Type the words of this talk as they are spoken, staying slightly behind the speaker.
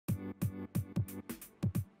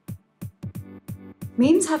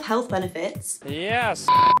Memes have health benefits. Yes.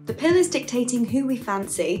 The pill is dictating who we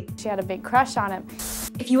fancy. She had a big crush on him.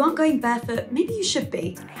 If you aren't going barefoot, maybe you should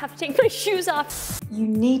be. I have to take my shoes off. You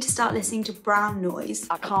need to start listening to brown noise.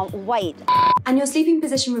 I can't wait. And your sleeping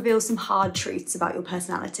position reveals some hard truths about your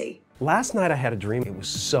personality. Last night I had a dream. It was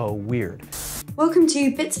so weird. Welcome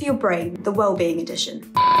to Bits for Your Brain, the Wellbeing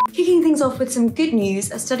edition. Kicking things off with some good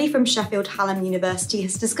news, a study from Sheffield Hallam University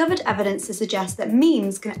has discovered evidence to suggest that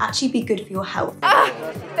memes can actually be good for your health.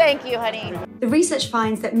 Thank you, honey. The research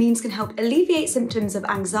finds that memes can help alleviate symptoms of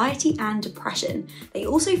anxiety and depression. They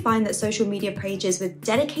also find that social media pages with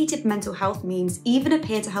dedicated mental health memes even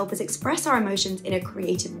appear to help us express our emotions in a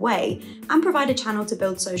creative way and provide a channel to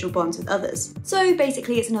build social bonds with others. So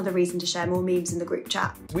basically, it's another reason to share more memes in the group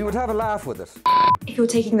chat. We would have a laugh with it. If you're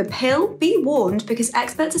taking the pill, be warned because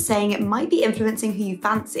experts are saying it might be influencing who you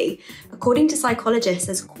fancy. According to psychologists,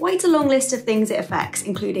 there's quite a long list of things it affects,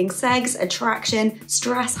 including sex, attraction,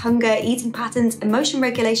 stress, hunger, eating patterns, emotion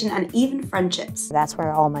regulation, and even friendships. That's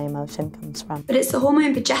where all my emotion comes from. But it's the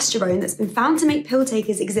hormone progesterone that's been found to make pill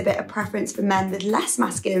takers exhibit a preference for men with less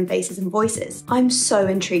masculine faces and voices. I'm so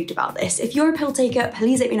intrigued about this. If you're a pill taker,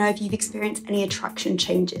 please let me know if you've experienced any attraction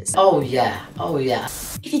changes. Oh yeah, oh yeah.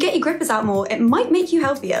 If you get your grippers out more, it might make you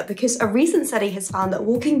healthier because a recent study has found that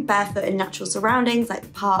walking barefoot in natural surroundings like the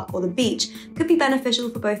park or the beach could be beneficial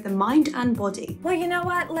for both the mind and body. Well, you know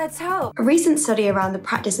what? Let's hope. A recent study around the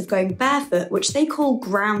practice of going barefoot, which they call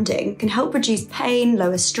grounding, can help reduce pain,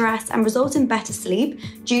 lower stress, and result in better sleep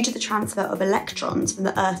due to the transfer of electrons from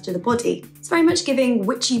the earth to the body. It's very much giving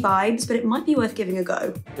witchy vibes, but it might be worth giving a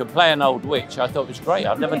go. To play an old witch, I thought was great.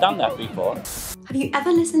 I've never done that before. Have you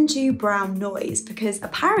ever listened to brown noise? Because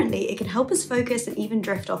apparently it can help us focus and even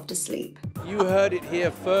drift off to sleep. You heard it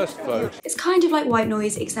here first, folks. It's kind of like white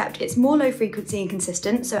noise, except it's more low frequency and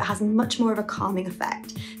consistent, so it has much more of a calming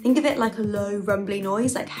effect. Think of it like a low rumbly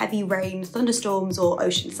noise, like heavy rain, thunderstorms, or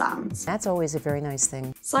ocean sounds. That's always a very nice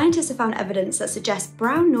thing. Scientists have found evidence that suggests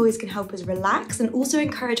brown noise can help us relax and also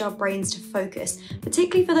encourage our brains to focus,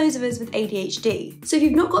 particularly for those of us with ADHD. So if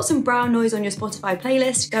you've not got some brown noise on your Spotify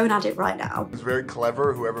playlist, go and add it right now. It's very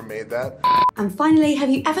clever, whoever made that. And finally, have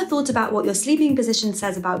you ever thought about what your sleeping position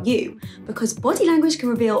says about you? Because body language can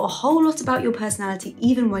reveal a whole lot about your personality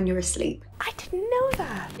even when you're asleep. I didn't know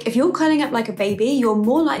that. If you're curling up like a baby, you're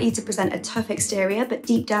more likely to present a tough exterior, but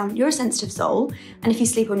deep down, you're a sensitive soul. And if you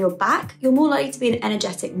sleep on your back, you're more likely to be an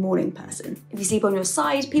energetic morning person. If you sleep on your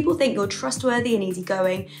side, people think you're trustworthy and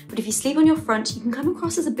easygoing, but if you sleep on your front, you can come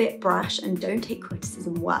across as a bit brash and don't take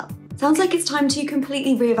criticism well. Sounds like it's time to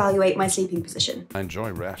completely reevaluate my sleeping position. I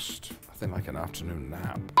enjoy rest. I think like an afternoon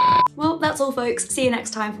nap. Well, that's all folks. See you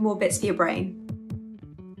next time for more Bits for Your Brain.